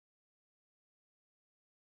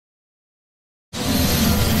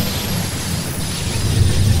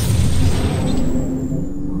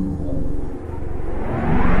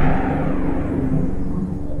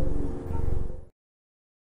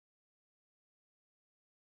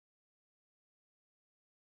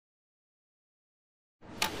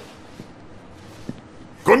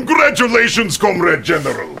Congratulations, Comrade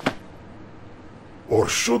General! Or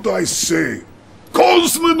should I say,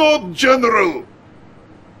 Cosmonaut General!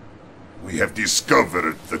 We have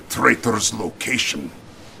discovered the traitor's location.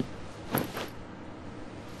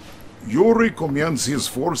 Yuri commands his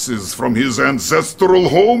forces from his ancestral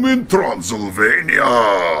home in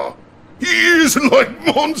Transylvania. He is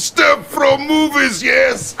like monster from movies,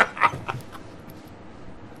 yes!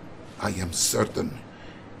 I am certain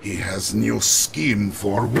he has new scheme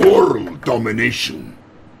for world domination.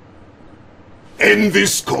 End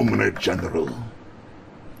this, Comrade General.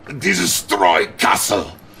 Destroy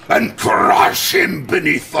Castle and crush him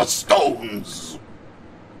beneath the stones.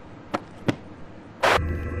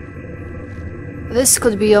 This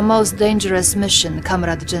could be your most dangerous mission,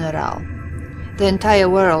 Comrade General. The entire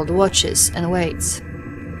world watches and waits.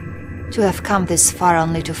 To have come this far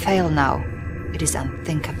only to fail now, it is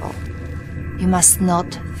unthinkable. You must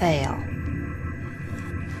not fail.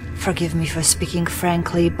 Forgive me for speaking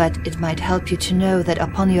frankly, but it might help you to know that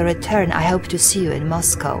upon your return I hope to see you in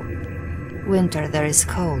Moscow. Winter there is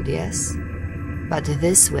cold, yes? But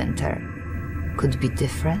this winter could be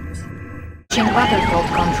different. Battlefield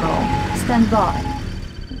control. Stand by.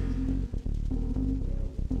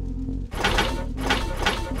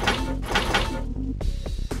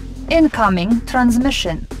 Incoming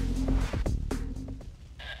transmission.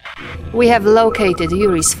 We have located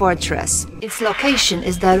Yuri's fortress. Its location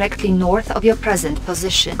is directly north of your present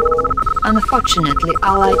position. Unfortunately,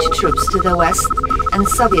 Allied troops to the west and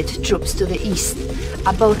Soviet troops to the east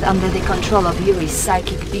are both under the control of Yuri's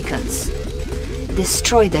psychic beacons.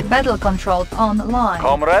 Destroy the battle control online.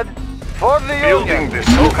 Comrade, for the Building Union. the New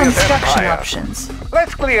Soviet construction Empire. options.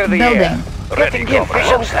 Let's clear the Building. air. Ready, Getting comrade.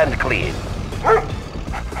 efficient and clean.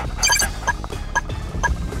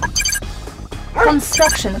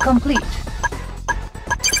 Construction complete.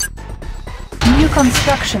 New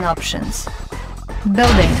construction options.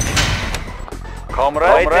 Building.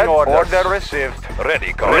 Comrade, order received.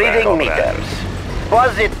 Ready, comrade. Reading Comrade. meters.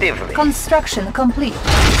 Positively. Construction complete.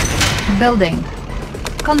 Building.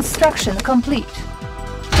 Construction complete.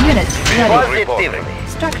 Unit ready. Positively.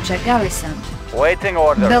 Structure garrison. Waiting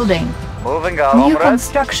orders. Building. Moving out. New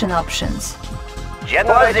construction options.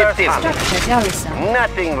 Positively. Structure garrison.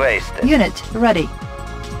 Nothing wasted. Unit ready.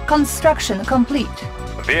 Construction complete.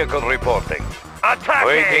 Vehicle reporting. Attacking.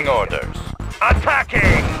 Waiting orders. Attacking.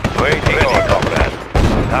 Waiting order, comrade.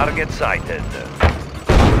 Target sighted.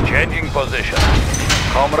 Changing position.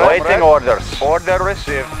 Comrade. Waiting orders. Order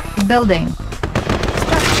received. Building.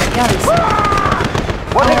 Structure garrison.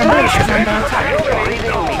 What Our base is information? under attack.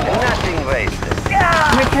 Reading meter. Nothing wasted.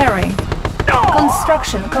 Repairing.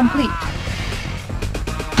 Construction complete.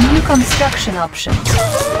 New construction options.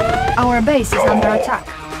 Our base is under attack.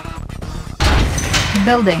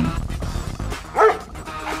 Building.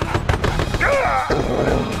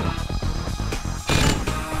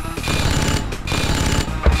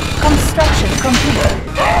 Construction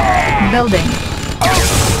complete. Building.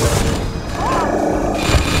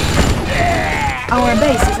 Our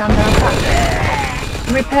base is under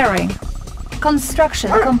attack. Repairing.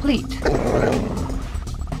 Construction complete.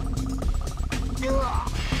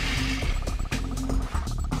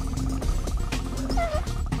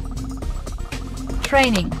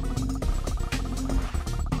 Training.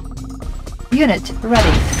 Unit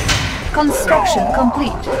ready. Construction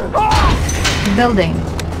complete. Building.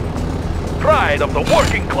 Pride of the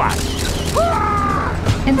working class.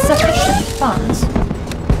 Insufficient funds.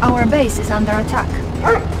 Our base is under attack.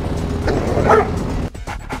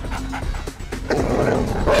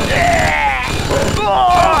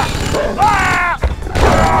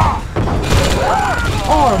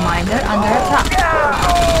 Ore miner under attack.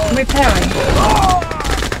 Repairing.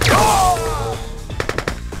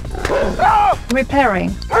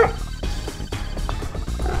 Repairing.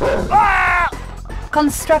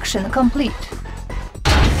 Construction complete.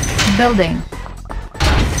 Building.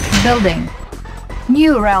 Building.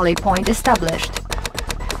 New rally point established.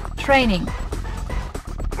 Training.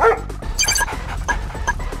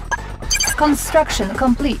 Construction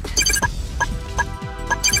complete.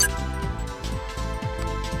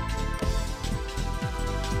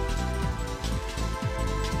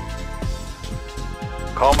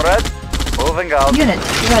 Comrade, moving out. Unit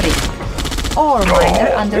ready. Ore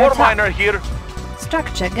miner under War attack. miner here.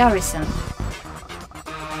 Structure garrison.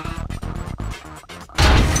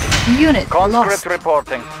 Unit Conscript lost.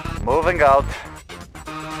 reporting. Moving out.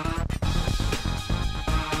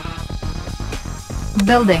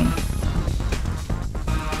 Building.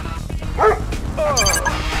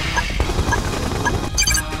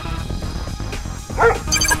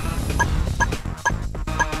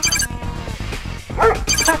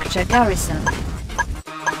 Garrison.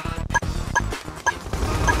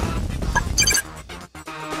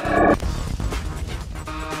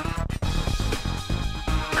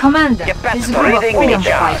 Commander, Get back this to group of reading freedom me,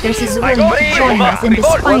 Charles. fighters is I willing got to it. join us in this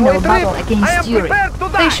Revolt. final Revolt. battle I against am Yuri. prepared to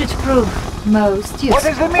die. They should prove most useful. What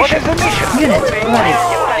is the mission? Unit ready.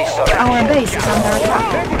 Our base is under attack.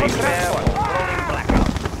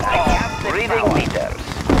 Reading meters.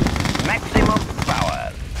 Maximum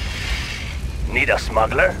power. Need a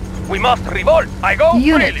smuggler? We must revolt. I go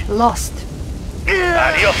Unit freely. lost.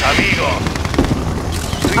 Adios, amigo.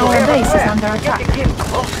 Our base is under attack.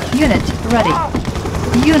 Unit ready.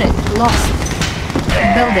 Unit lost.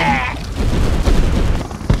 Building.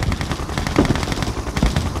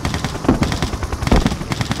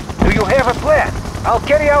 Do you have a plan? I'll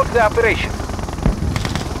carry out the operation.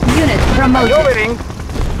 Unit promoted. Maneuvering.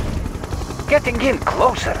 Getting in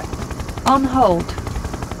closer. On hold.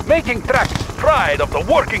 Making tracks. Pride of the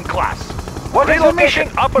working class. What is the mission?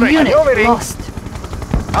 Relocation operation. Unit Maneuvering. lost.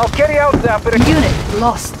 I'll carry out the operation. Unit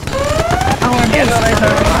lost. Our base is under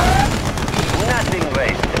attack. Nothing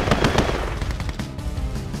wasted.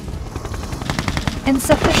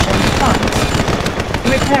 Insufficient funds.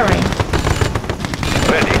 Repairing.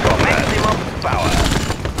 Ready, comrade. Maximum power.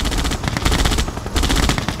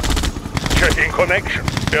 Checking connection.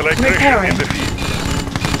 Electrician Repairing. in the field.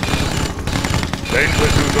 Danger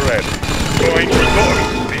to the ready. Going to source.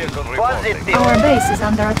 Vehicle reporting. Positive. Our base is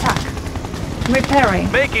under attack.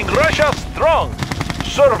 Repairing. Making Russia strong.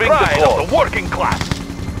 Serving the pride of the working class.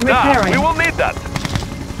 Repairing. We will need that.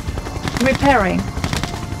 Repairing.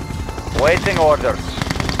 Waiting orders.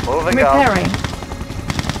 Moving out. Repairing.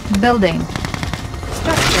 Building.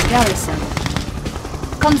 Structure garrison.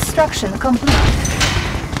 Construction complete.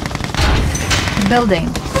 Building.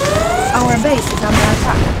 Our base is under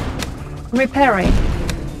attack. Repairing.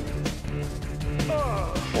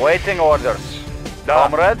 Waiting orders.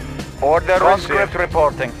 Done. Comrade. Order conscript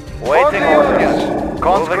reporting. Waiting orders.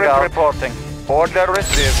 Conscript reporting. Order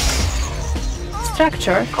received.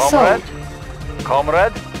 Structure Comrade. sold.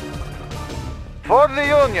 Comrade. For the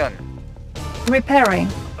Union. Repairing.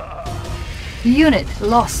 Unit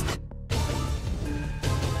lost.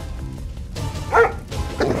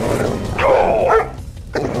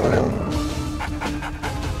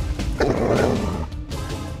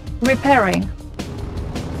 Repairing.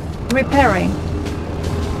 Repairing.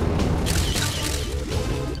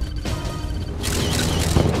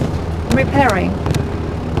 Repairing.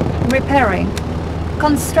 Repairing.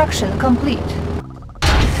 Construction complete.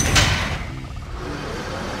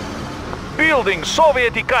 Building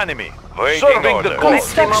Soviet economy. Waiting Serving order. the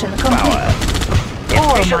cause. Construction Maximum complete.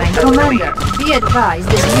 Ore mine commander, be advised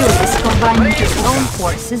that Yuri is combining his own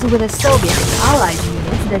forces with the Soviet allied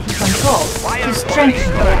units that he controls to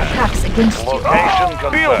strengthen their attacks against you. Location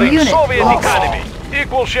confirmed. Building Unit Soviet lost. economy.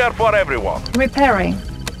 Equal share for everyone. Repairing.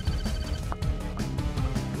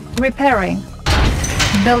 Repairing.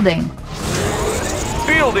 Building.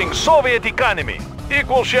 Building Soviet economy.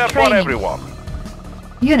 Equal share for Training. everyone.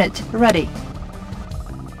 Unit ready.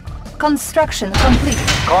 Construction complete.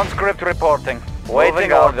 Conscript reporting.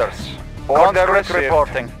 Waiting orders. Conscript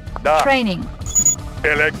reporting. Training.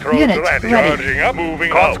 Electrode Unit ready. ready. Charging up.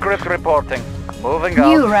 Moving out. Conscript reporting. Moving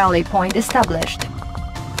New out. rally point established.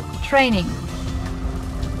 Training.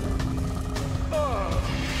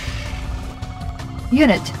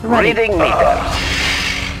 Unit ready. Reading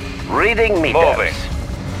meters. Reading meters.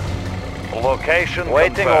 Moving. Location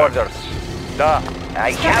Waiting confirmed. orders. Da.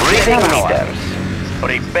 I Structure have reading power. meters.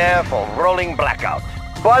 Prepare for rolling blackout.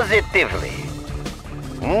 Positively.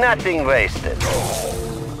 Nothing wasted.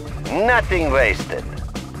 Nothing wasted.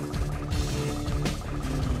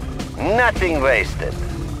 Nothing wasted.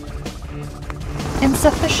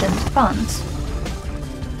 Insufficient funds.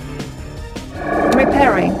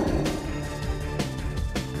 Repairing.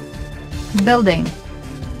 Building.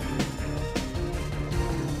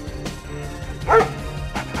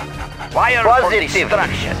 Fire for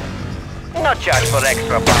destruction. No charge for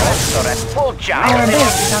extra power, so that's full charge. Our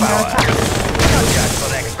base is under attack. No charge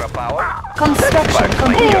for extra power. Construction Sparks my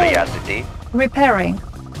complete. curiosity. Repairing.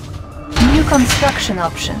 New construction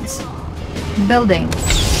options. Building.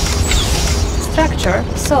 Structure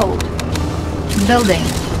sold. Building.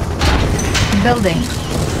 Building.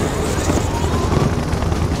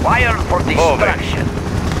 Fire for destruction.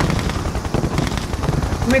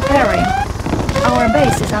 Repairing. Our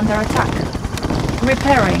base is under attack.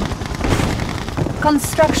 Repairing.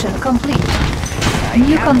 Construction complete.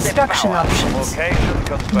 New construction options. Location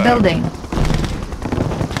confirmed. Building.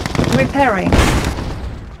 Repairing.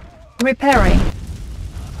 Repairing.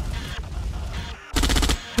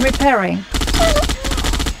 Repairing.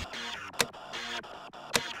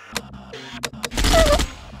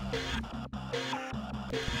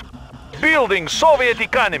 Building Soviet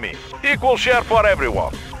economy. Equal share for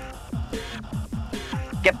everyone.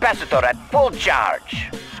 Capacitor at full charge.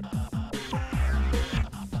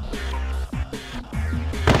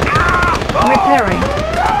 Repairing.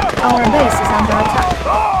 Our base is under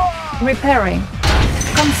attack. Repairing.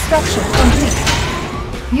 Construction complete.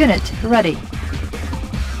 Unit ready.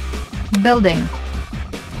 Building.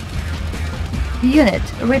 Unit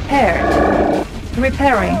repaired.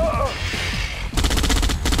 Repairing.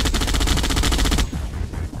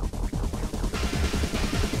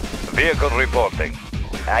 Vehicle reporting.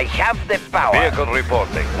 I have the power. Vehicle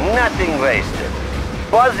reporting. Nothing wasted.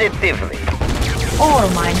 Positively. Ore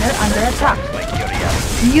miner under attack. My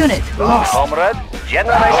curiosity. Unit lost. Comrade,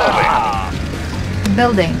 generation.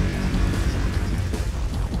 Building.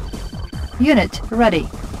 Unit ready.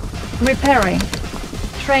 Repairing.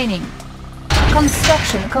 Training.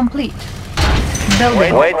 Construction complete.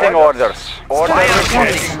 Building. Waiting orders. Order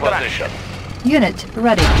Changing position. Unit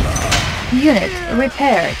ready. Unit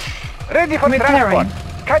repaired. Ready for Repairing.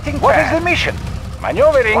 transport. Cutting What is the mission?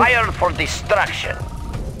 Maneuvering. Fire for destruction.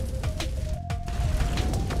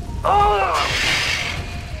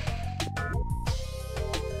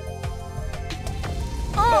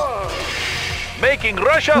 Making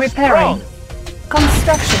Russia Repairing. strong.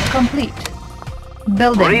 Construction complete.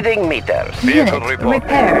 Building. Reading meters. Vehicle Unit reporting.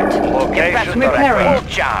 repaired. Location Repairing. Full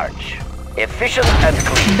charge. Efficient and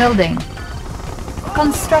clean. Building.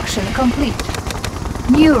 Construction complete.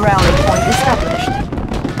 New rally point established.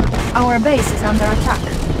 Our base is under attack.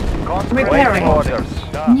 Repairing. Waiting orders.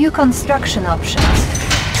 New construction options.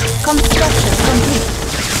 Construction complete.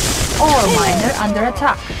 Ore miner under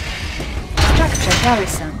attack. Structure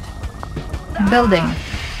garrisoned. Building.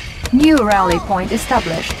 New rally point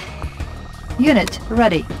established. Unit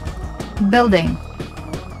ready. Building.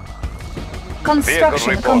 Vehicle Construction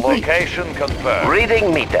report. complete. Location confirmed.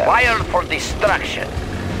 Reading meter. Fire for destruction.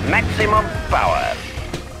 Maximum power.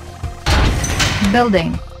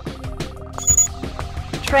 Building.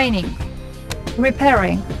 Training.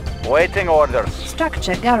 Repairing. Waiting orders.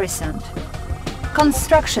 Structure garrisoned.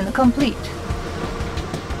 Construction complete.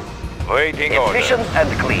 Waiting orders. Efficient and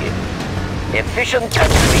clean. Efficient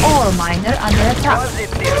and clean. Ore miner under attack.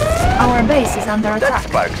 Positive. Our base is under That attack.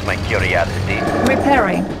 sparks my curiosity.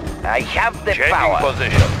 Repairing. I have the Changing power.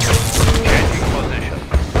 position. Changing position.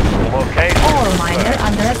 Location. Ore miner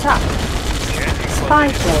under attack. Changing Spy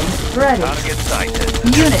position. plane ready. Target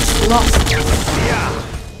sighted. Unit lost.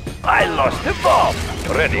 I lost the bomb.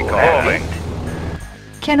 Ready, calling.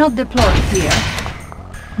 Cannot deploy here.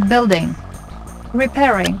 Building.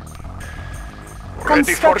 Repairing. Ready for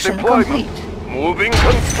Construction deployment. complete. Moving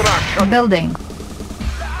construction. Building.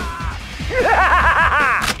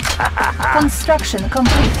 Construction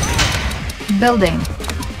complete. Building.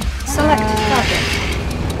 Select target.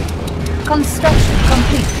 Construction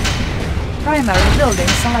complete. Primary building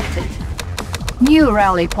selected. New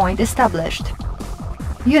rally point established.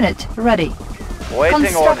 Unit ready. Waiting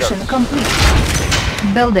Construction orders.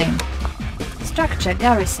 complete. Building. Structure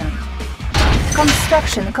garrison.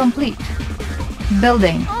 Construction complete.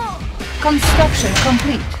 Building. Construction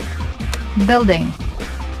complete. Building.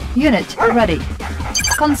 Unit ready.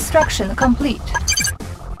 Construction complete.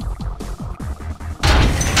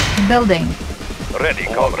 Building. Ready,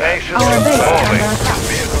 location. Our base is under Moving. attack.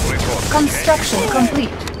 Vehicle report. Construction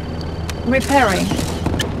complete. Repairing.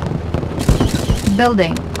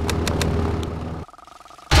 Building.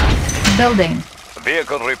 Building.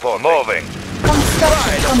 Vehicle report. Moving.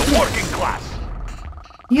 Construction Pride of the complete. working class.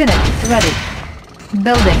 Unit ready.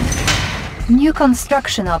 Building. New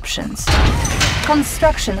construction options.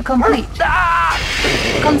 Construction complete.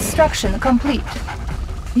 Construction complete.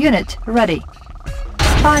 Unit ready.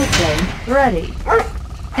 Spy plane ready.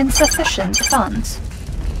 Insufficient funds.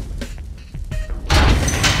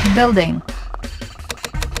 Building.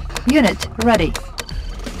 Unit ready.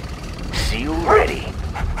 Seal ready.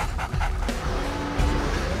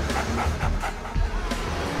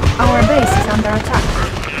 Our base is under attack.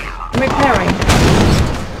 Repairing.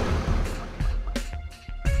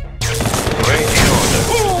 Waiting order.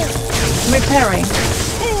 Repairing.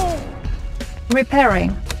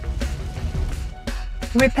 Repairing.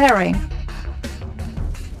 Repairing.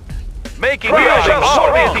 Making Russia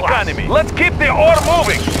Soviet economy. Let's keep the ore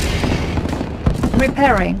moving.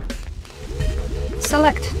 Repairing.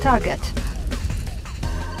 Select target.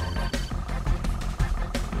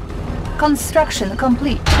 Construction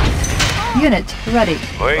complete. Unit ready.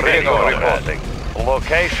 Waiting order. Reporting.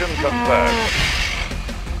 Location confirmed.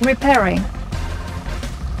 Repairing.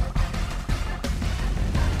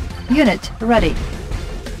 Unit ready.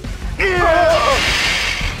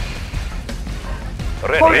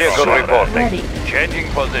 Vehicle reporting. ready. Changing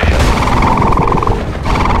position.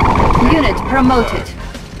 Unit promoted.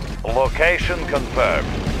 Location confirmed.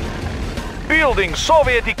 Building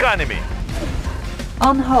Soviet economy.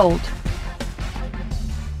 On hold.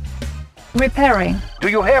 Repairing. Do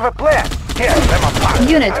you have a plan? Yes, I'm a pilot.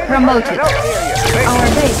 Unit promoted. Area. Our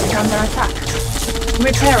base is under attack.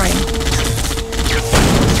 Repairing.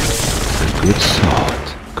 Good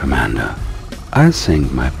thought, Commander. I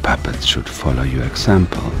think my puppets should follow your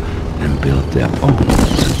example and build their own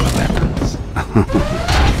super weapons.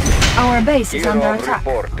 Our base is under attack.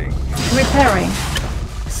 Reporting. Repairing.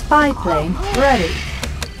 Spy plane ready.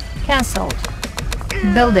 Cancelled.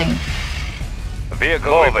 Building.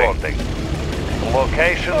 Vehicle reporting.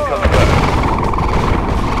 Location confirmed.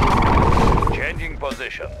 Changing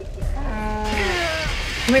position.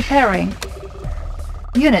 Repairing.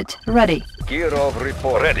 Unit ready. Gear of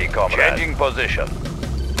report. Ready, comrade. Changing position.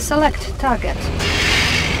 Select target.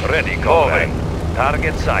 Ready, comrade.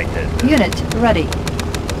 Target sighted. Unit ready.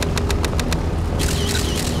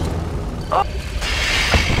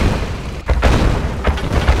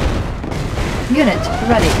 Unit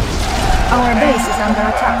ready. Our base is under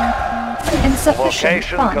attack. Insufficient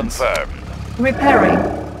Location funds. confirmed. Repairing.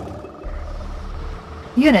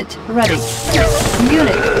 Unit ready.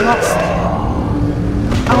 Unit lost.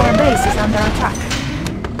 Our base is under attack.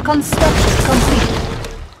 Construction complete.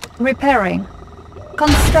 Repairing.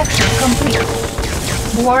 Construction complete.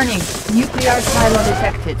 Warning. Nuclear silo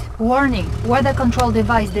detected. Warning. Weather control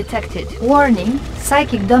device detected. Warning.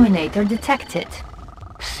 Psychic dominator detected.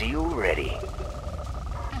 See you ready.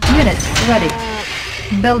 Unit ready.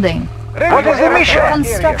 Building. What is the mission?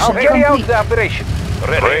 Construction I'll carry out complete. the operation.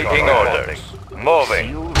 Waiting orders. Moving.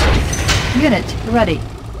 Unit ready.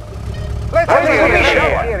 Let's do the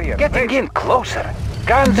mission. Getting in closer.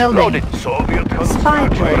 Guns Building. loaded. Soviet Spy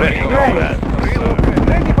construction. plane Ready, ready. comrade.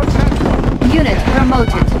 Ready for transport. Unit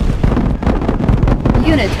promoted.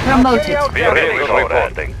 Unit promoted. Vehicle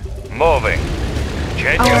reporting. Moving.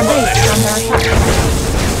 Changing Our base is position. under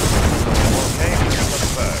attack.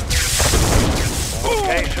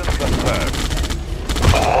 Location confirmed.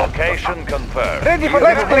 Location confirmed. Ready for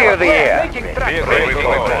Let's clear the air.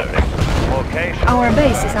 Vehicle reporting. Location. Our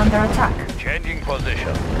base is under attack. Changing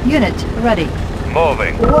position. Unit ready.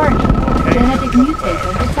 Moving. Warning. Genetic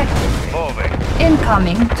mutator detected. Moving.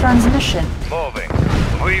 Incoming transmission. Moving.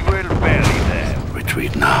 We will bury them.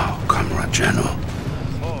 Retreat now, Comrade General,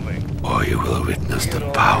 Moving. or you will witness the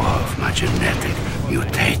power of my genetic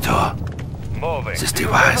mutator. Moving. This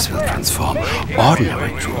device will transform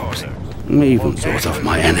ordinary troops, even those of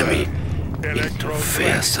my enemy, into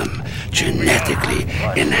fearsome, genetically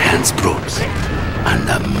enhanced brutes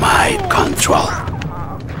under my control.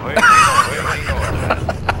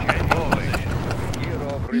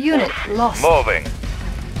 Unit lost. Moving.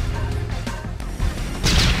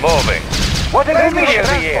 Moving. What is the mission?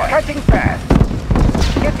 Cutting fast.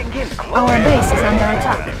 Getting in closer. Our base is under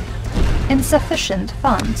attack. Insufficient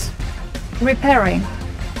funds. Repairing.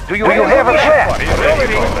 Do you have a plan?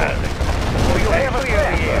 Ready, comrade. Do you have a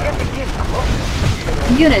plan? Getting in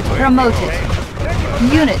closer. Unit promoted.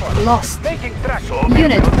 Unit lost. Making track.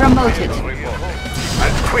 Unit promoted.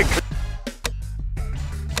 As quickly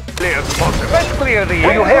as possible. Let's clear the air.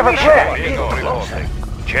 Do you have a plan? Vehicle reporting.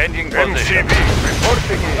 Changing position.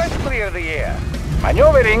 Reporting in. Let's clear the air.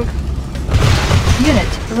 Maneuvering.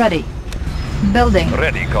 Unit ready. Building.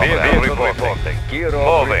 Ready, comrade. Vehicle reporting. Gear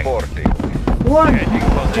Moving. reporting. Warning.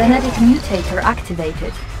 Genetic mutator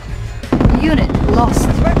activated. Unit lost.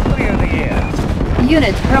 Let's clear the air.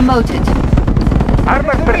 Unit promoted.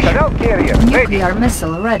 Armored personnel carrier. Ready. Nuclear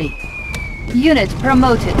missile ready. Unit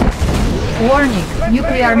promoted. Warning.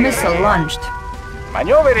 Nuclear missile launched.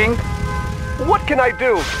 Maneuvering. What can I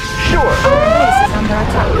do? Sure. Our base is under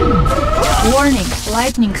attack. Warning.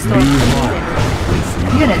 Lightning storm created.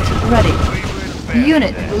 Unit ready.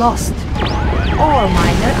 Unit lost. Ore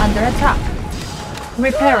miner under attack.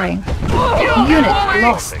 Repairing. Unit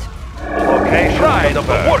lost. Location. Pride of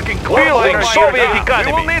the working class. Building Soviet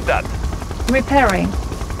economy. We will need that. Repairing.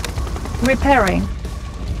 Repairing.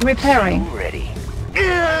 Repairing. Ready.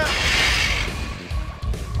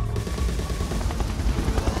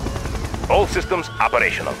 All systems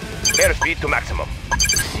operational. Airspeed to maximum.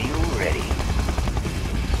 See you ready.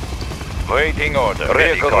 Waiting order.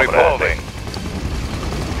 Vehicle reporting.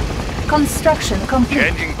 Construction complete.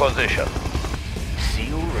 Changing position. See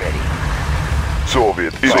you ready.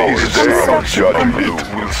 Soviet Construction complete.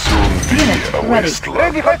 will soon be Unit a ready. wasteland.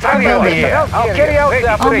 Ready for Building. I'll carry out the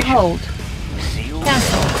On operation. hold. See you.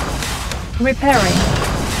 Cancel. Repairing.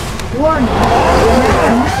 Warning,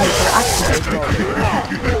 communicator activated.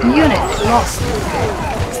 Unit lost.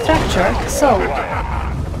 Structure sold.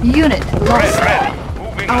 Unit lost.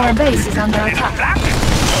 Our base is under attack.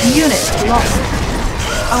 Unit lost.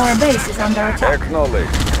 Our base is under attack.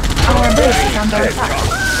 Acknowledged. Our base is under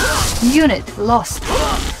attack. Unit lost.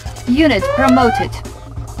 Unit promoted.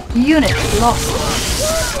 Unit lost.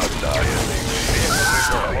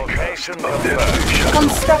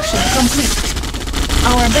 Construction complete.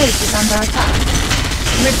 Our base is under attack.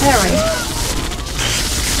 Repairing.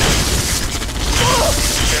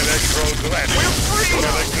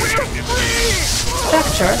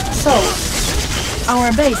 Structure sold.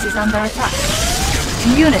 Our base is under attack.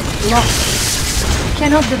 Unit lost.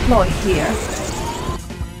 Cannot deploy here.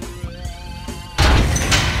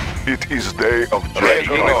 It is day of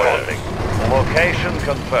Taking order. Location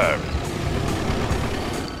confirmed.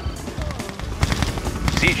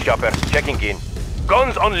 Siege chopper checking in.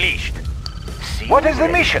 Guns unleashed. What is the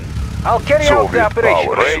mission? I'll carry out the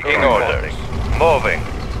operation. Breaking orders. Moving.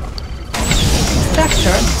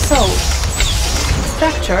 Structure sold.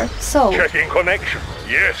 Structure sold. Checking connection.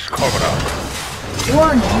 Yes, Comrade.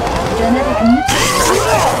 Warning, genetic mutation.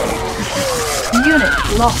 Unit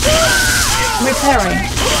lost. Repairing.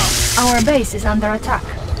 Our base is under attack.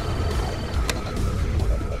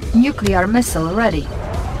 Nuclear missile ready.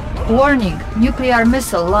 Warning, nuclear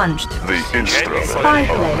missile launched. the instrument. Spy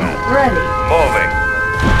plane ready. Moving.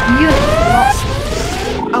 Unit lost.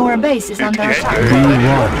 Our base is under attack.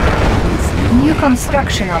 New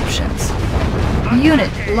construction options.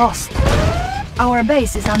 Unit lost. Our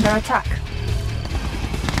base is under attack.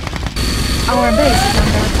 Our base is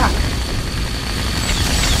under attack.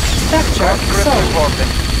 Structure sold.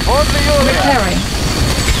 Repairing.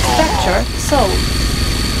 Structure sold.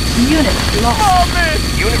 Unit lost.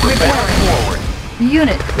 Unit repairing forward.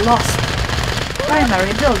 Unit lost.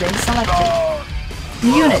 Primary building selected.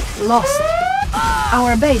 Unit lost.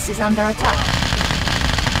 Our base is under attack.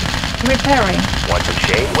 Repairing. Want some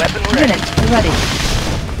shade? Weapon ready. Unit ready.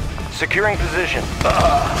 Securing position.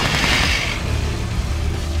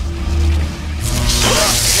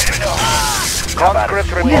 Conscript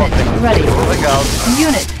Unit reporting. ready. Moving out.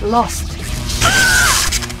 Unit lost.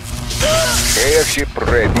 Airship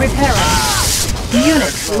ready. Repairing.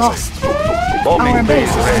 Unit lost. Our base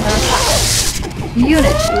is under attack.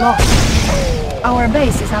 Unit lost. Our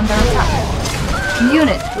base is under attack.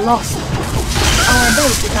 Unit lost. Our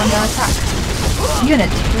base is under attack.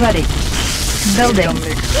 Unit ready. Building.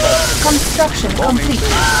 Construction complete.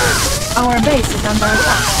 Our base is under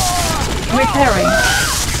attack. Repairing.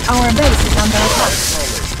 Our base is under attack.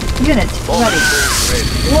 Unit ready.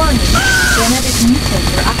 Warning. Genetic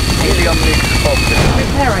mutator activated. Helium mix optimal.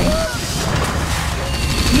 Repairing.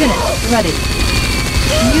 Unit ready.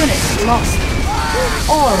 Unit lost.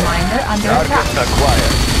 Ore miner under attack. Target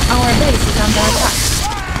acquired. Our base is under attack.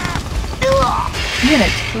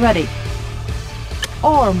 Unit ready.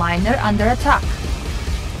 Ore miner under attack.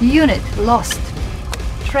 Unit lost.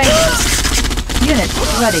 Training. Unit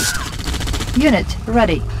ready. Unit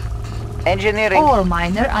ready. Engineering. Ore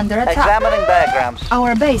miner under attack. Examining diagrams.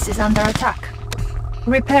 Our base is under attack.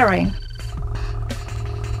 Repairing.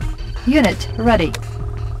 Unit ready.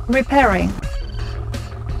 Repairing.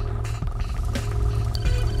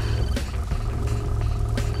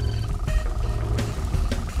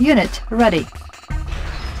 Unit ready.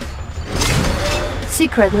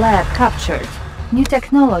 Secret lab captured. New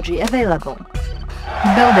technology available.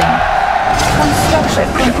 Building. Construction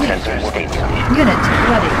complete. Unit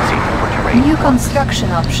ready. New construction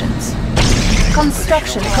options.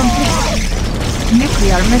 Construction complete.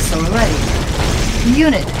 Nuclear missile ready.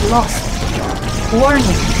 Unit lost.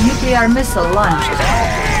 Warning, nuclear missile launched.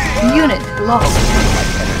 Unit lost.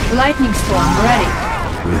 Lightning storm ready.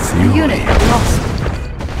 With you. Unit lost.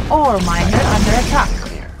 Ore miner under attack.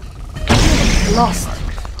 Unit lost.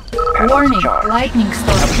 Warning, lightning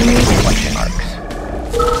storm created.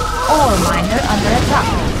 Ore miner under attack.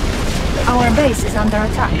 Our base is under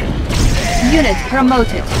attack. Unit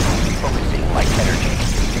promoted.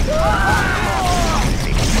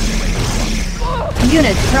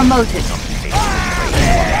 Unit promoted.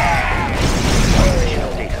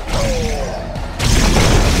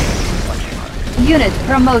 Unit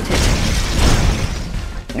promoted.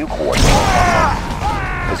 New coordinates.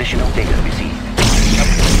 Positional data received.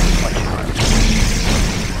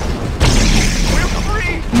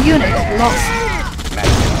 Unit lost.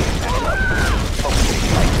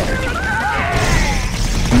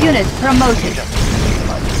 Unit promoted.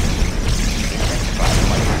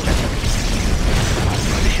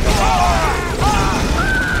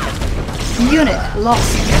 Unit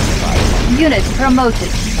lost. Unit promoted.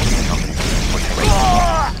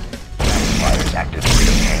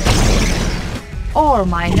 Ore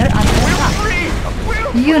miner under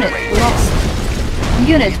attack. Unit lost.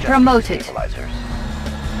 Unit promoted. Stabilizers.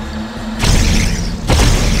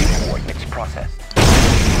 Coordinates processed.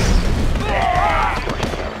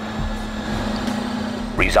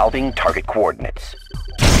 Resolving target coordinates.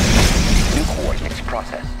 New coordinates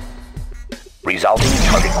processed. Resolving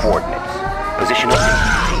target coordinates. Position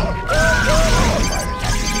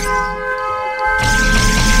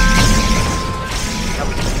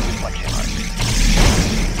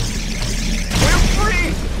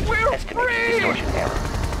We're Estimated distortion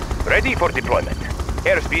error. ready for deployment.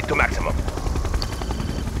 Airspeed to maximum.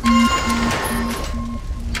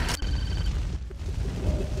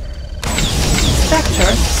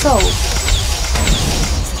 Structure sold.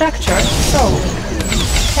 Structure sold.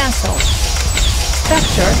 Cancel.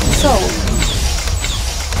 Structure sold.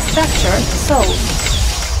 Structure sold.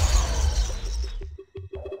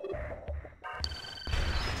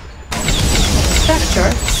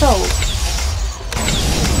 Structure sold.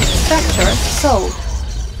 Structure sold.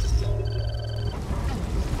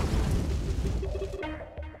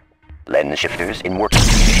 Lens shifters in working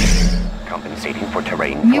condition. Compensating for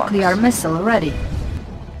terrain Nuclear flux. missile ready.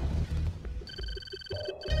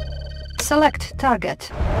 Select target.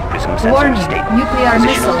 Prism sensor Warning, stable. nuclear Positional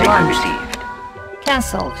missile data launched. received.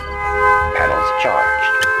 Cancelled. Panels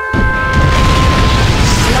charged.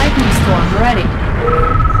 Lightning storm ready.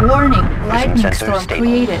 Warning, Prism lightning sensor storm stable.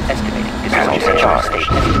 created. Estimated distortion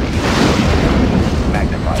charged.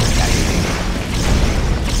 Magnifier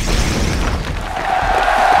activated.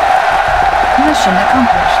 Mission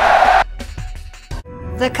accomplished.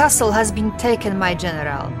 The castle has been taken, my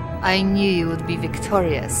general. I knew you would be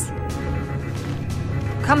victorious.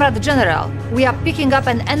 Comrade General, we are picking up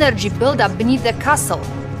an energy buildup beneath the castle.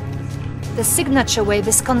 The signature wave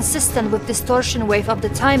is consistent with distortion wave of the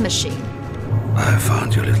time machine. I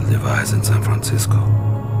found your little device in San Francisco.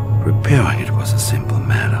 Repairing it was a simple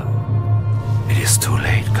matter. It is too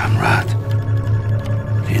late, comrade.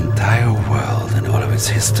 The entire world and all of its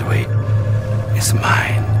history is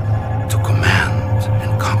mine to command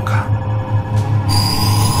and conquer.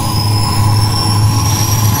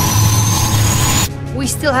 We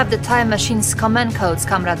still have the time machine's command codes,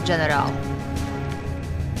 Comrade General.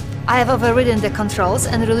 I have overridden the controls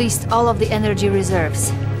and released all of the energy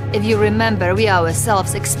reserves. If you remember, we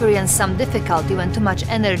ourselves experienced some difficulty when too much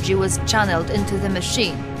energy was channeled into the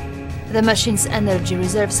machine. The machine's energy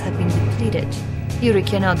reserves have been depleted. Yuri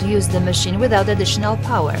cannot use the machine without additional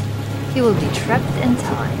power. He will be trapped in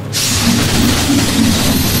time.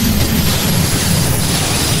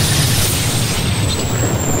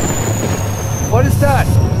 What is that?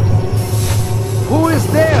 Who is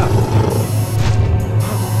there?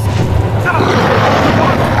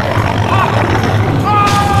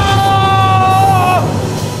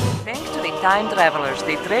 Thanks to the time travelers,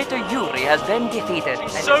 the traitor Yuri has been defeated.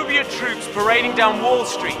 Soviet troops parading down Wall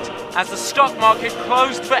Street as the stock market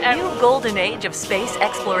closed for New golden age of space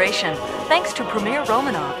exploration, thanks to Premier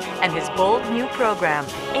Romanov and his bold new program.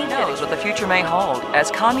 Who knows what the future may hold as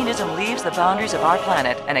communism leaves the boundaries of our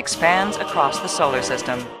planet and expands across the solar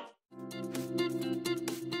system.